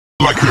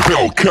like a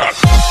Hellcat.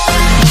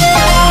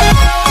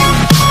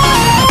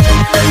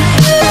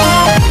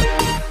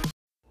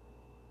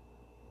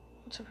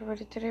 What's up,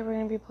 everybody? Today we're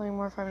gonna be playing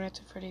more Five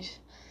Nights at Freddy's.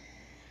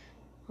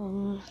 Got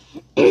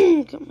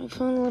my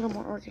phone a little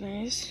more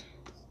organized.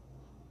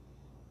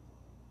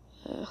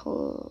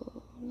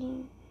 Hold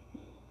on.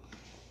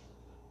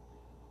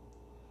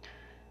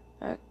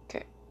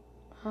 Okay.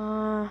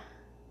 I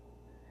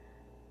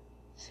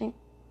think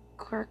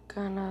we're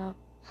gonna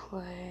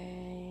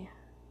play.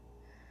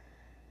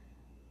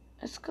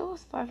 Let's go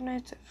with Five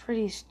Nights at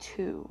Freddy's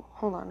 2.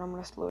 Hold on, I'm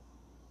gonna slow it.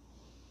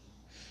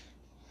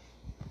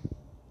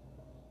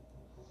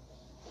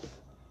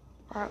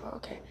 Alright,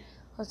 okay.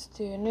 Let's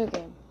do a new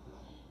game.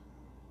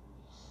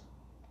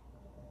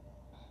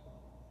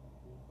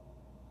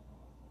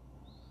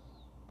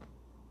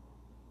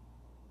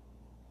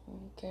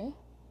 Okay.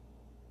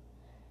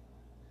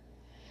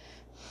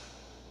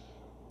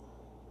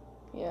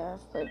 Yeah,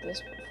 I've played this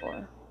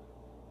before.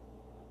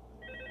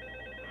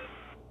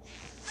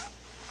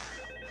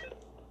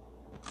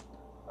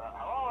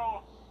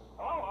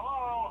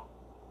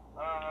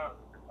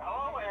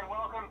 Hello and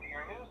welcome to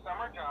your new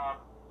summer job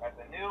at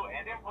the new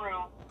and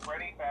improved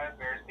Freddy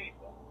Fazbear's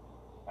Pizza.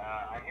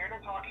 I'm here to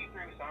talk you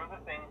through some of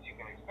the things you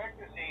can expect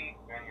to see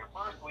during your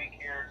first week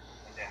here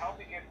and to help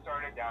you get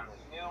started down this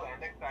new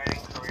and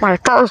exciting career. My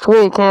first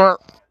week here.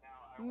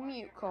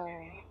 Mute call.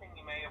 Anything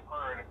you may have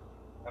heard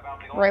about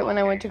the Right when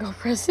I went to go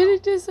press it,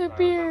 it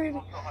disappeared.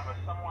 Some people still have a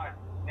somewhat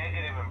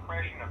negative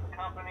impression of the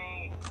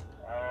company.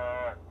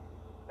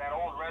 That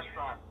old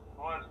restaurant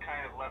was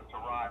kind of left to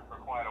rot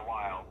for quite a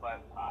while, but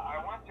I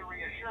want to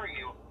reassure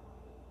you,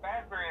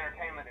 Fazbear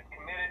Entertainment is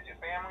committed to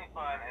family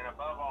fun and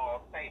above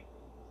all, safety.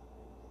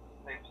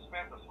 They've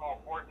spent a small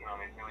fortune on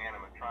these new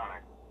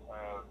animatronics.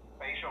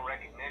 Facial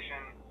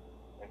recognition,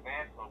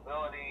 advanced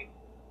mobility,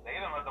 they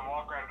even let them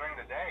walk around during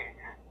the day.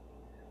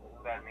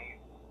 Isn't that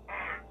neat?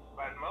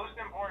 But most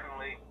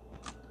importantly,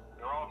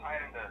 they're all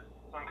tied into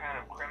some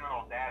kind of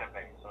criminal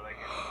database so they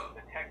can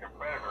detect a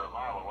predator a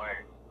mile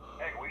away.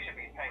 Heck, we should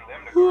be paying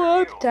them to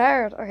guard you. I'm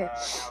tired. Okay.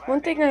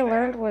 One thing I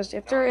learned was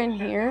if they're in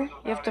here,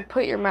 you have to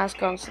put your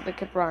mask on so they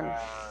could run.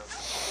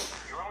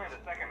 You're only the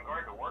second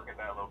guard to work at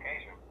that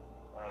location.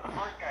 The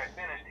first guy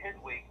finished his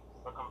week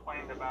but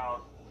complained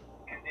about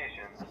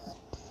conditions.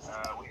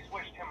 We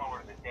switched him over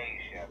to the day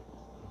shift.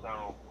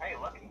 So, hey,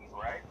 lucky,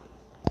 right?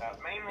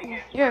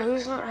 Yeah,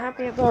 who's not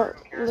happy about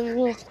living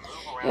with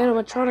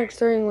animatronics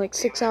during like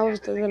 6 hours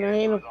that then I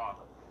end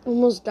up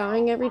almost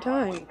dying every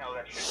time? No,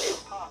 that should be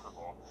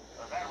impossible.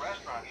 That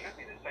restaurant should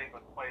be the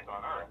safest place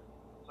on Earth.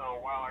 So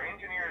while our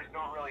engineers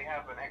don't really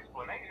have an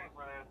explanation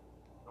for this,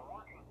 the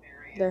working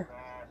theory is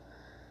that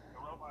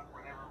the robots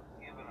were never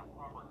given a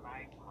proper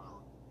night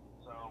mode.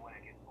 So when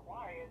it gets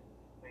quiet,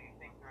 they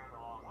think they're in the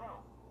wrong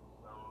room.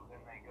 So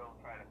then they go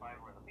try to find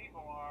where the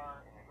people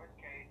are, and in this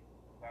case,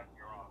 that's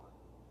your office.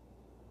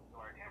 So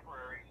our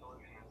temporary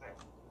solution is this.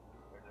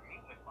 There's a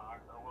music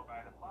box over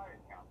by the prize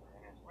counter,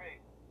 and it's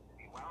rigged to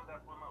be wound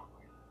up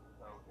remotely.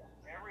 So just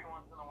every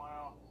once in a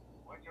while,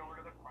 switch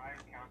over to the prize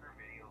counter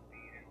video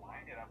feed and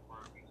wind it up for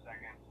a few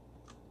seconds.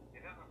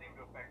 It doesn't seem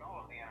to affect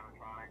all of the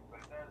animatronics,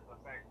 but it does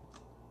affect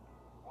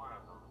one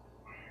of them.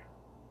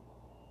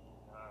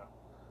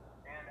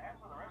 And as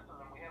for the rest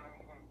of them, we have an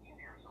even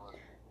easier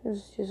solution.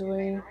 It's just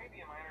waiting. There may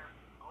be a minor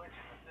glitch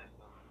in the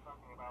system,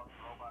 something about the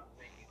robot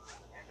thinking there's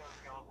an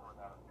endoskeleton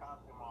without a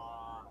costume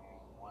on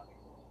and wanting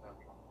to stuff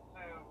in the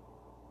suit.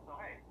 So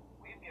hey,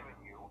 we've given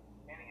you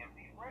an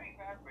empty Freddy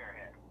Fazbear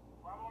head.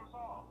 Problem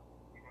solved.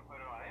 You can put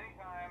it on any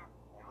time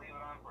and leave it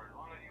on for as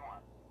long as you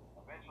want.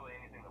 Eventually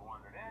anything that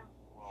wandered in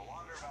will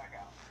wander back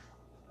out.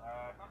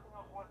 Something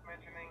else worth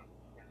mentioning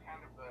is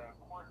kind of the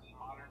quartz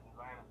modern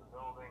design of the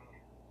building.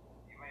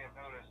 You may have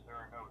noticed there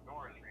are no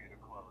doors for you to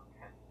close.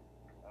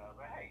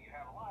 But hey, you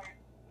have a light,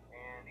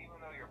 and even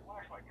though your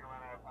flashlight can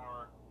run out of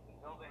power, the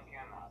building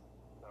cannot.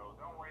 So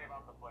don't worry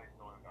about the place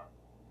going dark.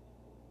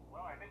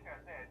 Well, I think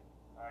that's it.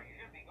 You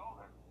should be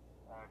golden.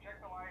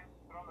 Check the lights,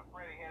 put on the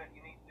Freddy head if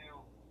you need to.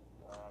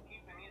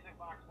 Keep the music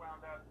box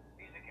wound up.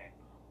 Piece of cake.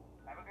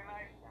 Have a good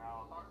night, and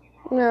I'll talk to you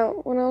tomorrow.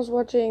 Now, when I was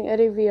watching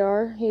Eddie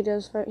VR, he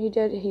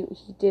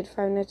did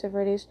Five Nights at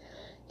Freddy's.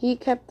 He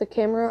kept the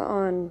camera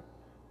on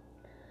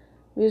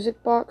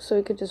music box so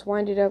he could just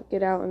wind it up,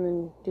 get out, and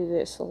then do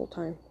this the whole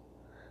time.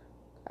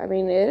 I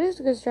mean, it is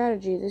a good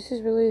strategy. This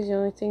is really the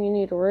only thing you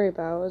need to worry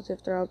about is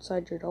if they're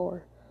outside your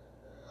door.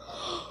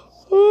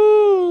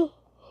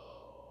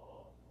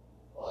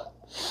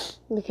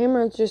 The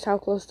camera is just how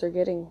close they're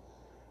getting.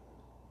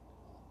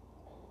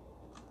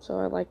 So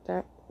I like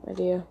that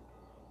idea.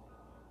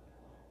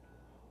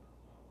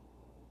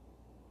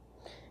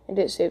 And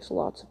it saves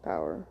lots of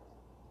power.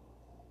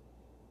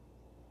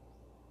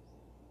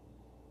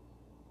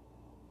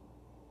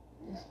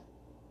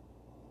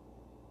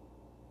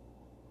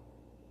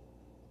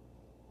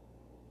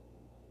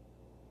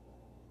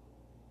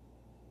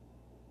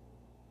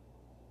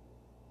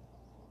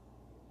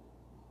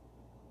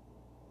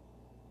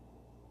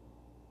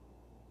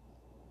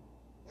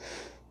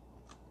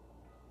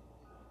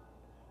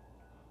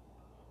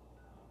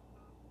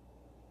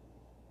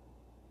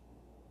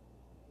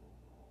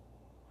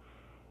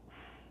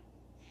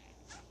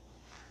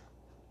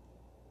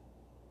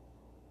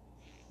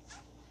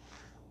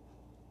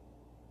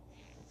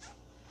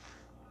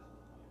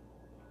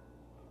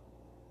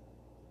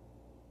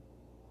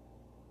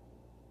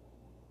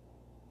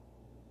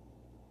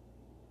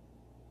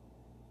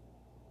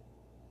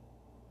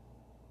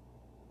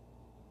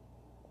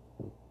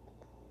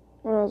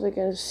 When I was like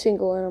a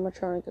single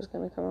animatronic is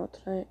gonna come out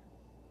tonight.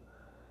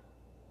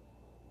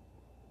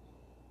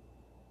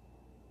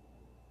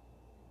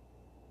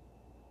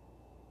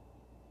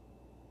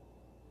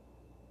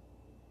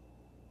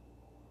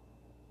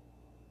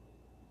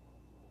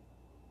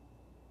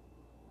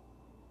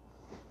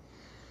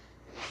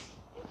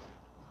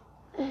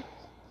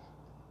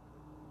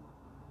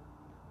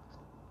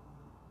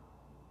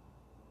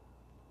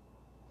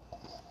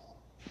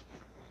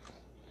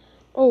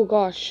 Oh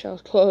gosh, that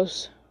was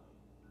close.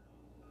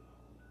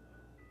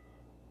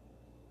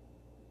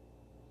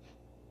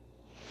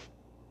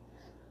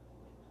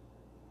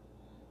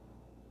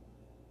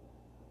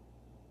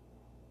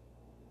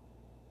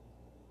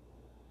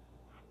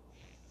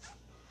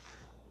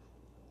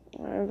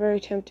 I'm very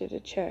tempted to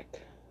check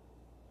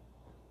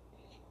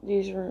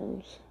these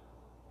rooms.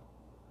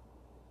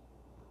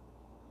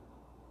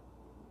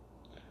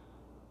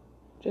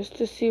 Just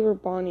to see where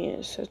Bonnie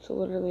is. That's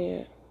literally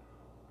it.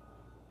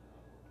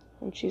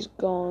 When she's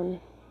gone.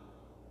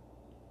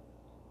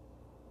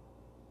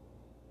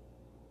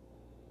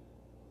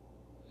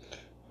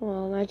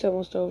 Well, night's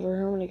almost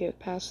over. I'm gonna get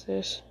past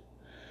this.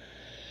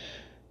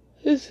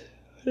 This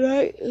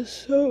night is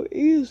so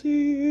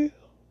easy.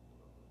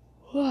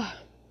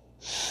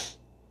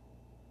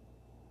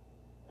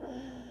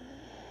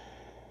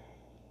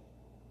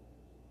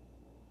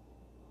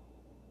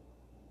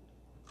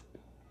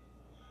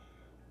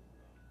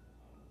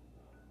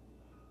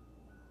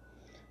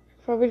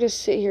 Probably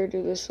just sit here and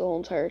do this the whole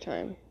entire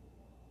time.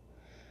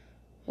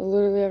 I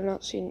literally have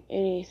not seen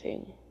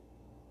anything.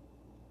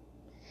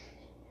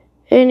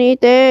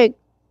 Anything!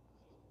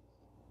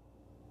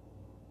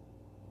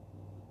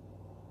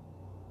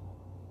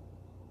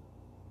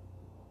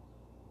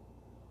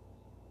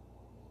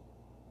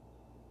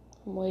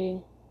 I'm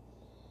waiting.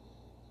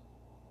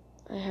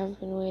 I have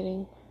been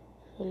waiting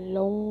for a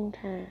long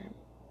time.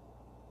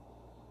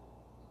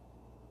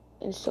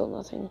 And still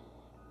nothing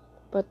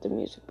but the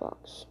music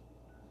box.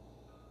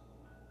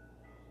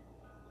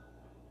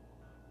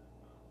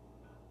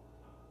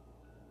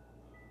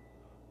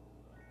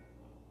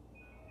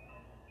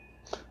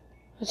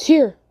 It's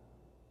here!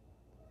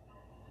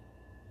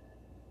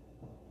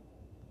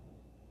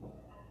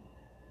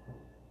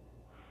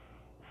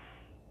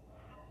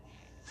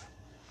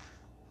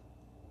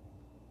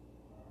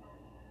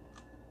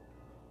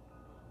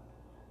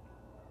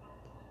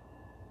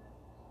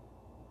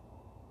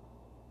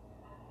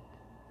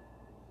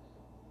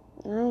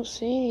 I don't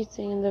see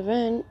anything in the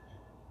vent.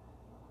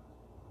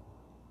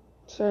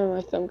 Sorry,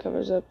 my thumb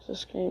covers up the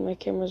screen. My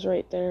camera's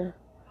right there.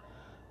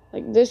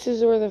 Like, this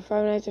is where the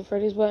Five Nights at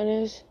Freddy's button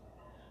is.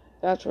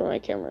 That's where my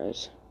camera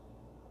is.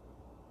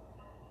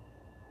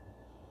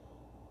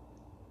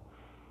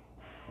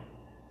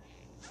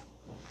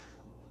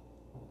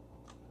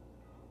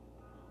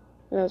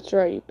 That's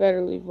right, you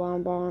better leave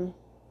Bonbon.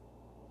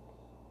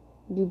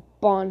 You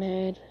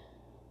bonhead.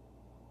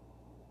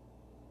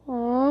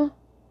 Aww.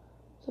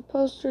 The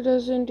poster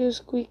doesn't do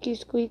squeaky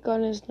squeak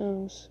on his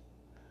nose.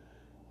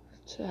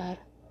 That's sad.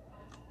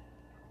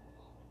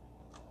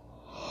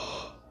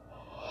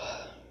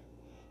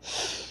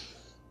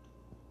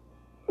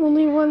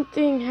 Only one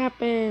thing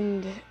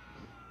happened.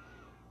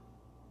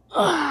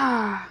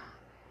 Ah.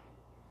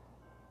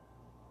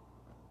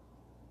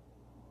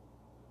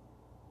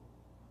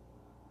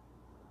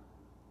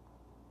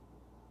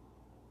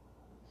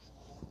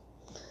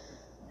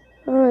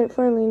 Alright,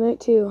 finally, night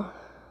 2.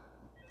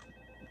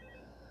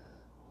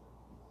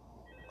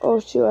 Oh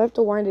shoot, I have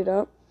to wind it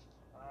up.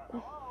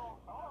 Hello?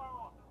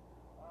 Hello?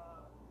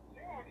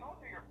 See, I told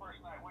you your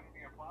first night wouldn't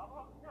be a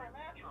problem. You're a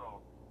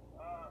natural.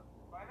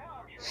 By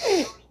now I'm sure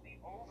you noticed the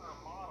older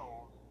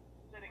models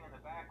sitting in the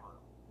back room.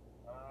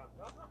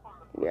 Those are from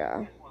the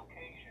previous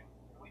location.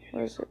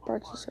 Where's it?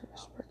 Parts of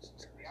service.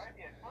 The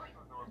idea at first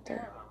was to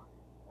repair them.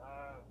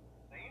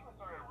 They even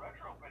started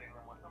retrofitting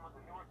them with some of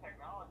the newer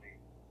technology.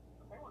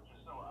 But they were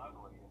just so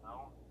ugly, you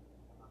know?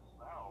 And the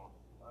smell.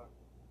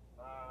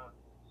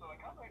 So the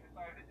company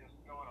decided to just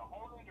go in a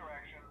whole new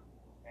direction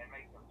and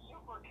make them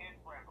super kid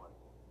friendly.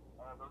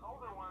 Those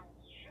older ones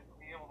shouldn't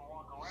be able to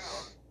walk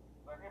around,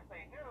 but if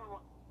they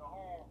do, the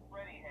whole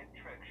Freddy head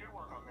trick should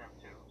work on them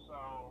too.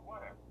 So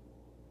whatever.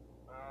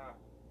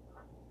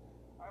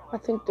 I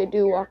think they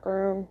do walk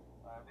around.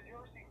 Did you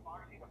ever see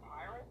Foxy the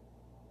Pirate?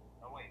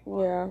 Oh wait.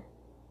 Yeah.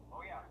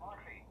 Oh yeah,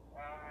 Foxy.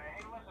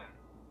 Hey listen,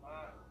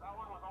 that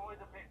one was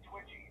always a bit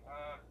twitchy.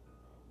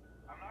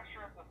 I'm not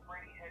sure if the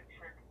Freddy head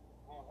trick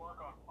will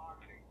work on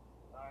Foxy.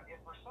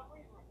 If for some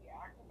reason he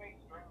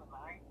activates during the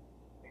night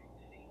and you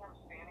see him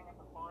standing at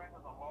the far end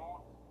of the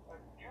hall,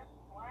 just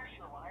flash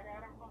your light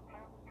at him from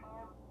time to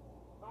time.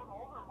 Those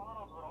older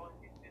models would always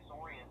get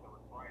disoriented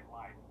with bright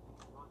light.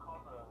 It would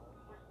cause a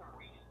system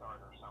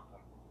restart or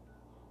something.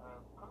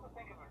 Come to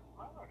think of it, you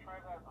might want to try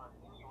that on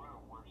any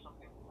room where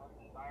something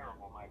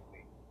undesirable might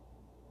be.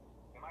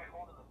 It might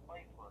hold him in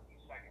place for a few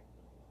seconds.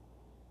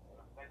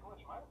 That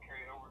glitch might have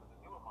carried over to the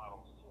newer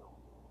models too.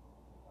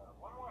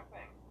 One more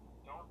thing.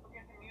 Don't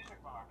forget the music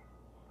box.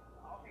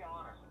 I'll be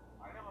honest.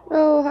 I never.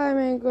 Oh, hi,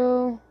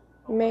 Mango.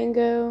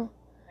 Mango.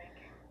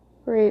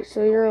 Great. Alright,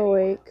 so you're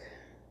awake.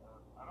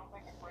 I don't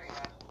think a brain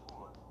has to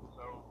cool it,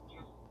 so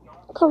just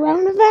don't.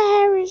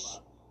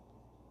 Coronavirus!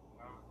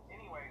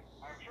 Anyway,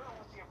 I'm sure it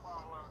won't be a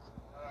problem.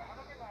 Have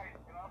a good night,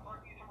 and I'll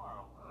talk to you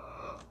tomorrow.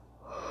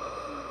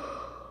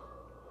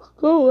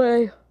 Go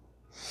away.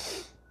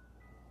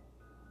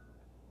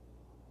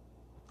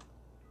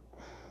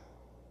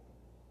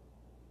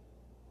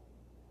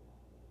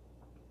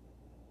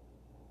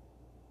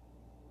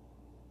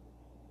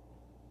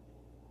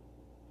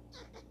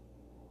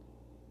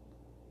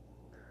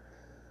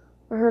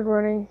 I heard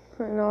running.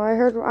 No, I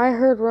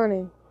heard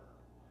running.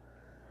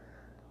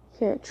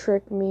 Can't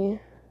trick me.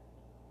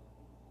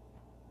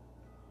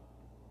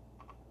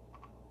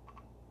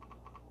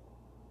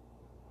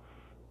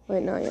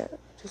 Wait, not yet.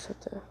 Just have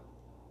to.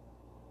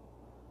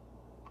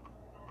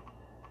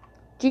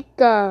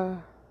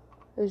 Chica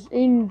is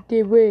in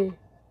the way.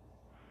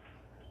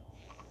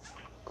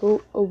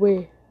 Go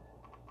away.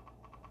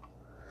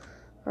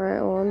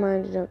 Alright, well, I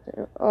minded up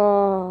there.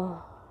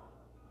 Oh.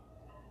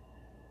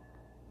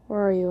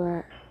 Where are you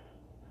at?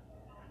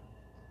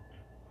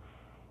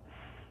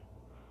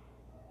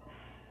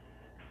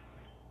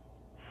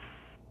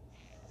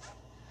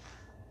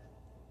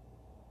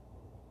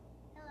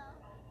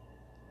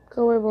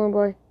 Go away, balloon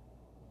boy.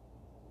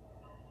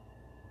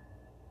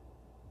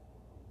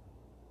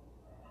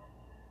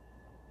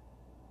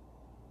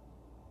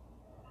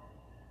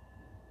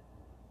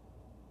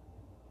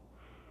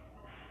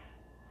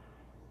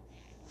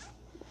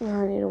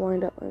 Now I need to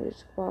wind up my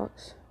music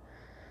box.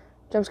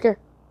 Jump scare.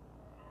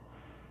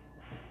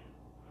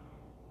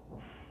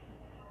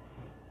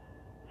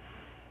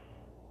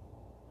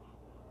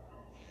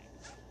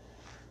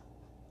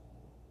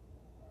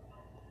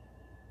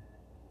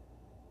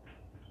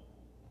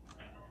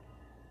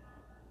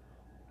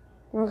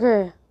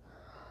 Okay.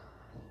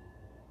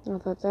 I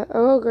thought that.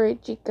 Oh,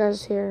 great.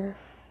 Chica's here.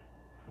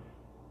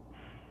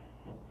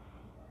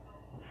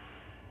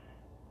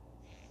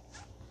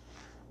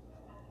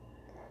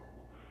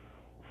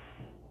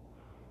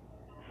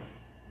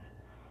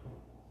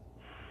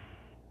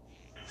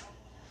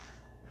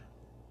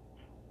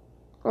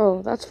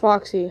 Oh, that's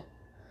Foxy.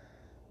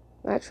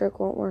 That trick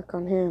won't work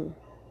on him.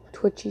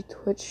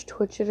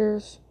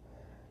 Twitchiters.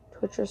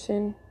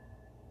 Twitcherson.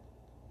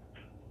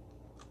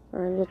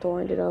 Alright, I have to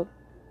wind it up.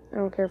 I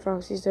don't care if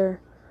Foxy's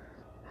there.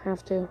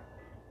 Have to.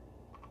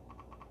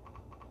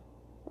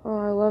 Oh,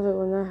 I love it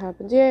when that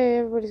happens. Yay,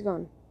 everybody's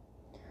gone.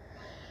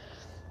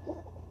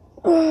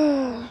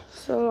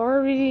 So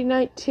already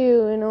night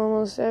 2 and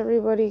almost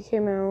everybody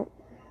came out.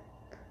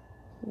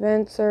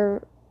 Vents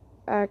are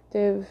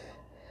active.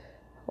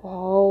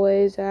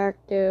 Always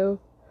active.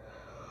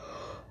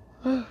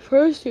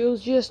 First it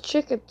was just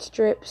chicken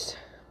strips.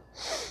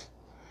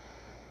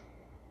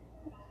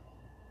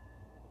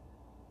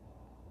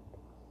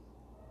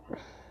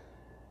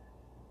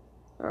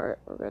 Alright,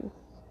 we're good.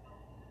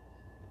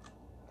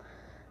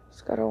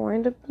 Just gotta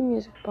wind up the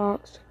music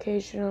box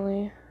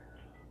occasionally.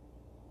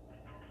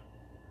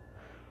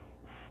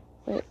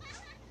 Wait.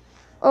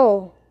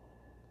 Oh.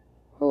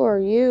 Who are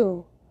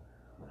you?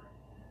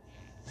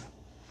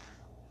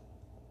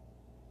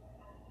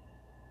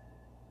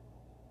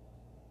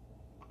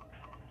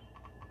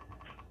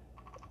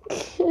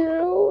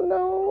 Oh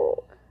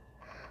no.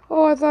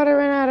 Oh, I thought I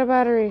ran out of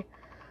battery.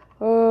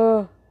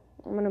 Oh,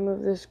 I'm gonna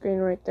move this screen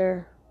right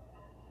there.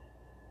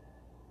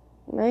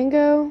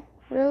 Mango?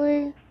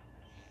 Really?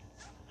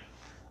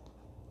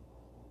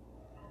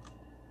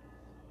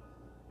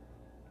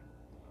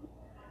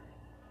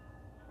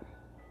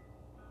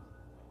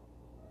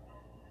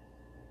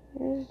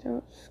 You just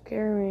don't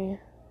scare me.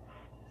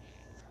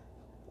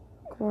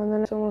 Come on,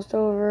 then it's almost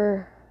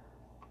over.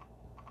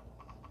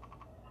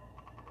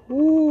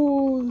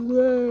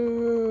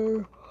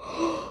 Ooh, there.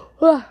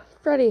 Ah,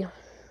 Freddy.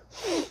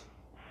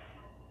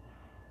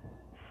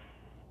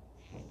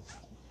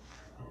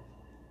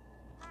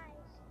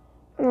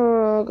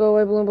 Oh, go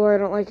away, Balloon Boy. I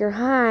don't like your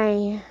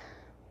hi.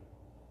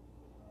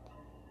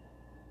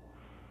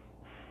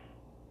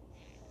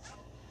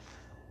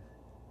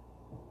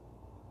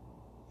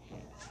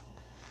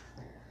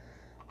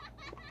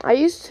 I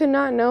used to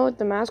not know what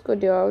the mask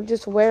would do. I would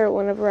just wear it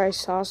whenever I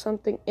saw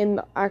something in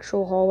the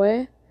actual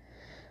hallway.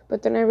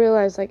 But then I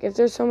realized, like, if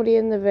there's somebody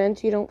in the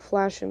vent, you don't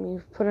flash them.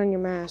 You put on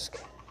your mask.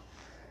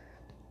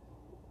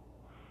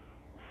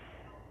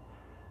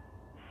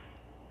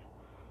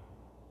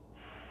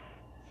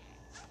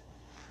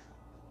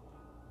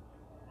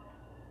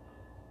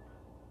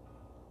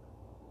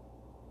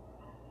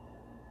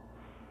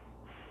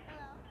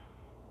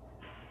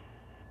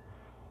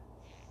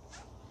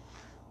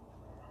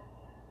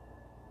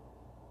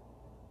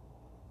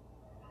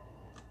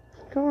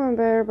 Come on,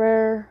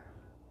 Bear.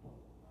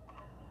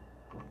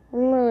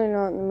 I'm really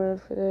not in the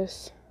mood for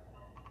this.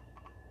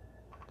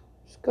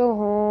 Just go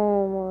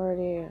home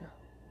already.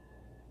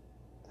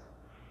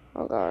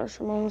 Oh gosh,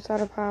 I'm almost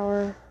out of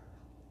power.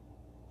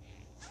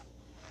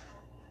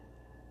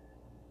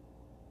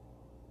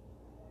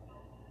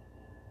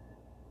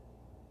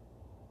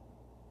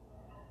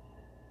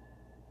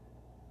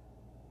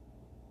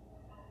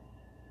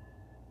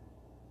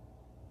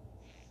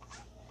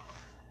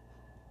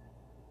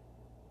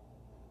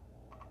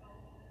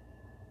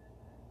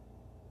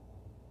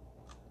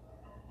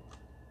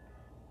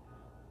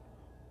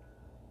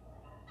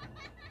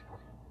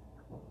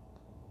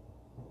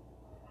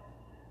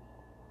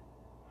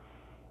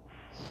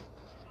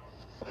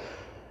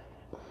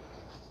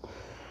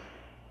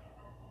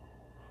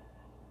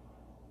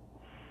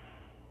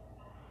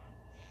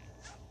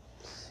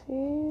 See?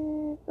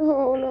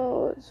 Oh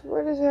no,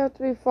 why does it have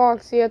to be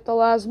Foxy at the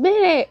last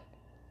minute?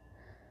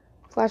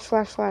 Flash,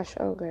 flash, flash.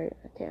 Oh great,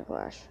 I can't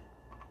flash.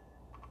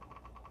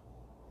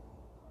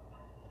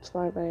 It's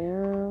 5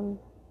 a.m.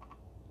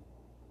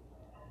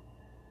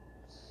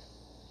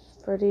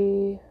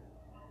 Freddy.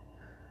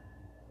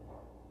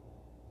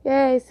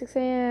 Yay, 6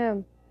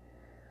 a.m.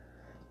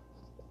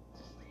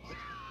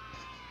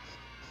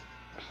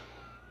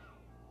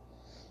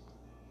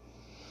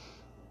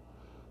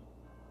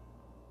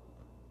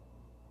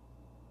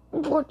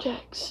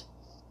 Vortex.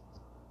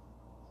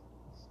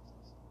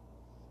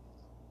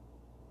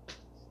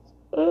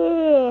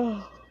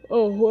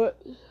 Oh, what?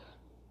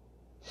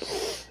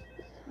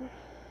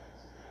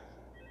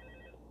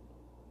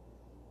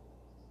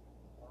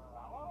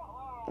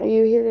 Are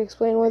you here to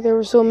explain why there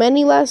were so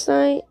many last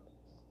night?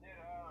 Did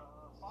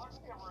Foxy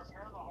ever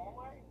repair the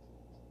hallway?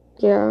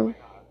 Yeah. I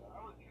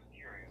was just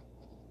curious.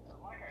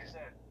 Like I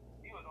said,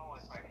 he was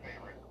always my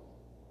favorite.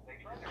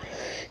 They tried to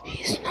remake Foxy.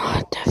 He's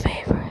not the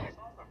favorite. I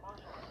thought the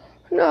first one was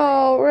too scary. No,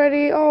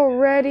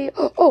 already.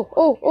 Oh.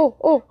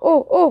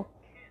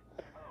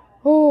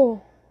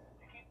 Oh,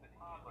 To keep the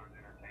toddlers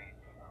entertained,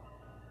 you know.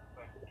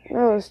 But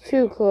that was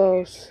too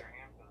close. their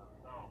hands to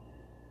themselves.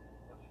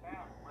 The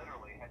staff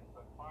literally had to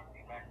put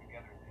Foxy back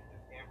together at the end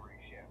of every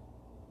shift.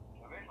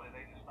 Eventually,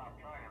 they just stopped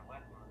trying and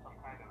left him as some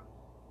kind of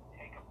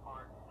take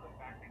apart, put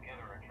back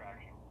together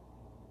attraction.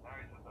 Now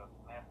he's just a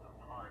mess of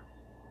parts.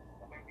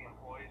 I think the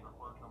employees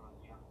refer to him as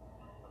just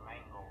the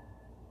mangle.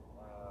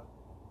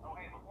 Oh,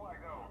 hey, before I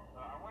go,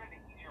 I wanted to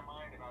ease your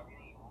mind about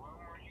any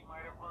rumors you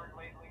might have heard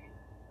lately.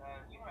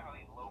 You know how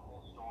these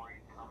local stories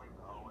come and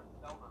go and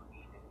seldom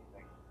mean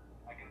anything.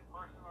 I can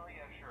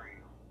personally assure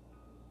you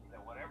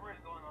that whatever is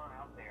going on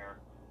out there,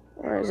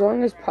 Alright, as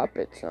long as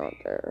Puppet's not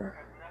there.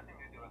 has nothing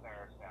to do with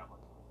our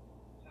establishment.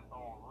 It's just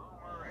all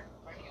rumor and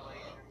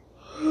speculation.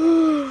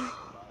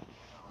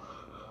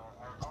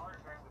 Our guard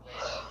during the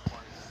day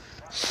reported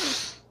nothing,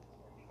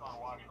 and he's on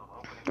watch from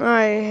opening.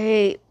 I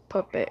hate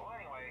Puppet. Well,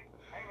 anyway,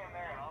 hang in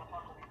there, and I'll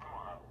talk with you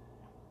tomorrow.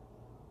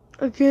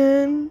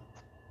 Again?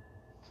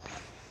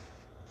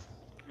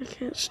 I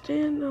can't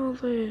stand all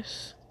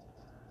this.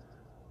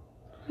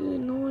 Really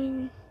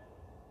annoying.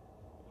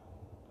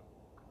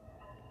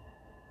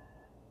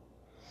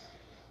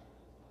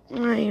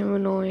 I am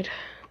annoyed.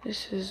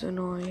 This is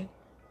annoying.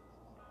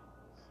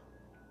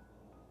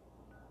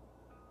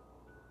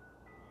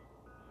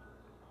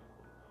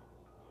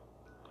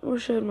 I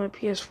wish I had my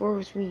PS4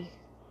 with me.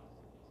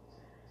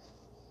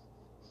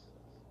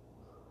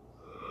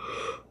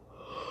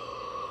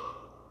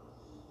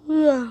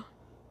 Yeah.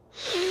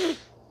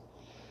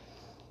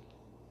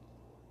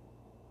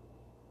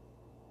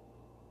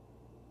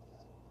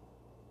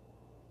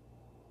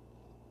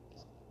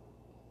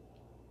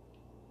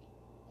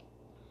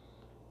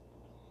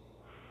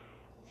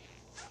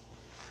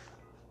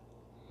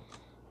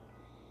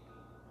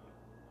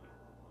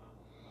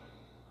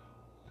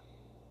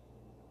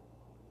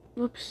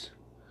 Oops.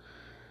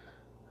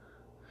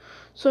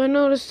 So I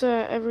noticed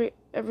that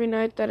every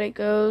night that it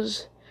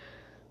goes,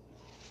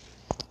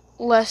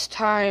 less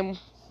time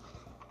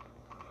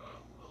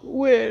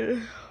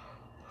with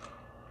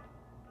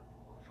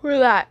for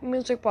that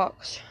music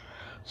box.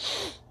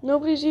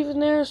 Nobody's even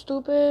there,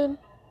 stupid.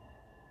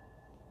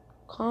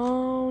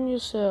 Calm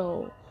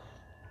yourself.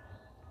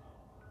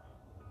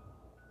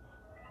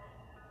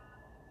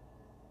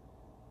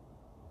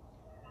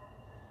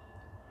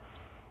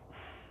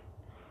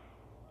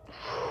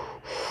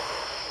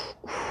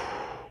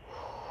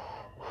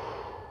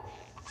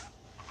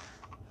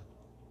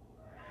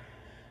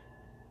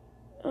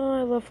 Oh,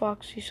 I love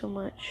Foxy so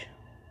much.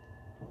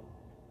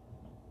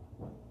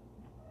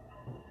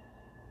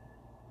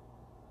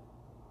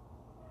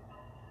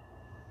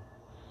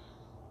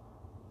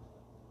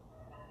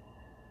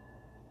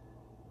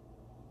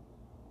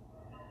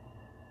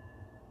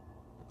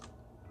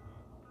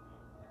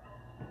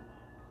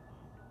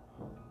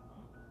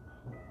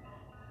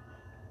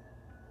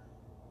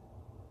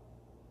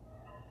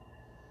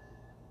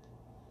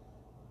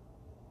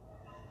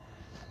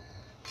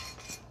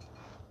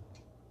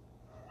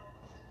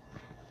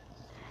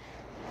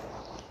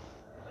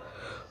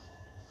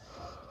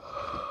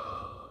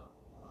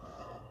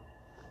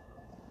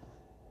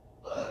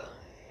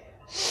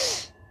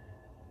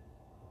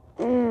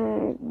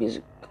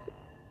 Music.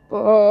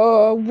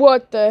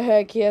 What the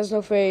heck? He has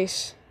no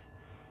face.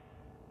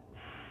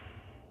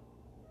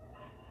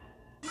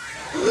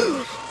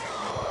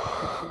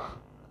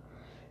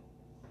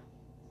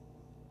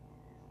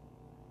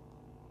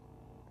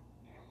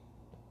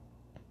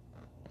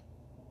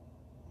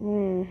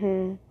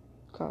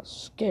 Got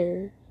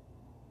scared.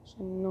 It's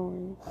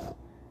annoying.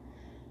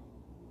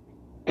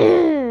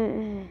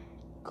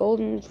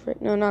 Golden Freddy.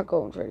 No, not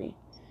Golden Freddy.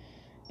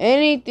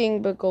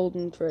 Anything but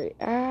Golden Freddy.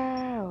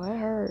 Ow, that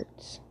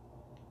hurts.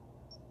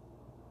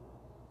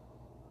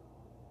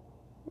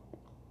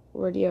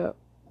 Ready up.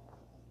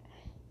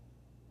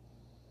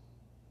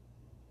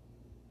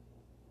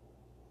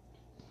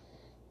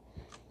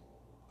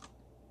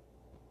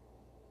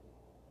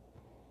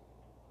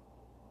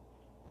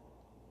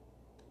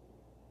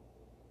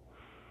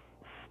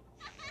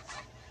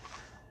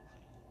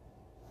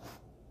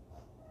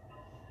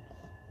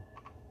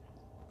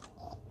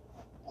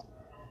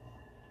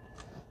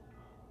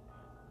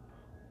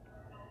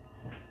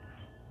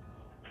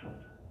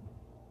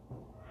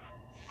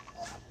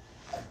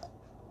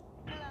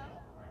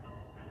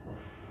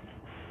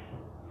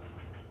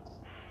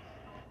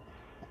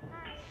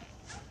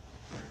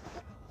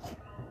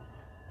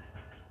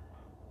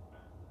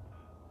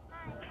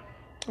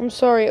 I'm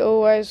sorry,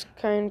 oh eyes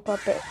kind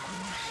puppet.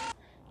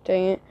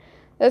 Dang it.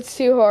 That's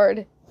too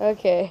hard.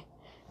 Okay,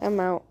 I'm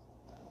out.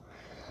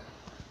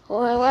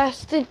 Well, I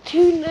lasted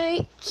 2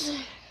 nights.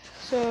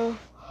 So,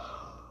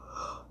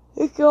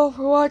 thank you all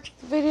for watching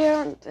the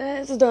video, and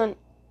it's done.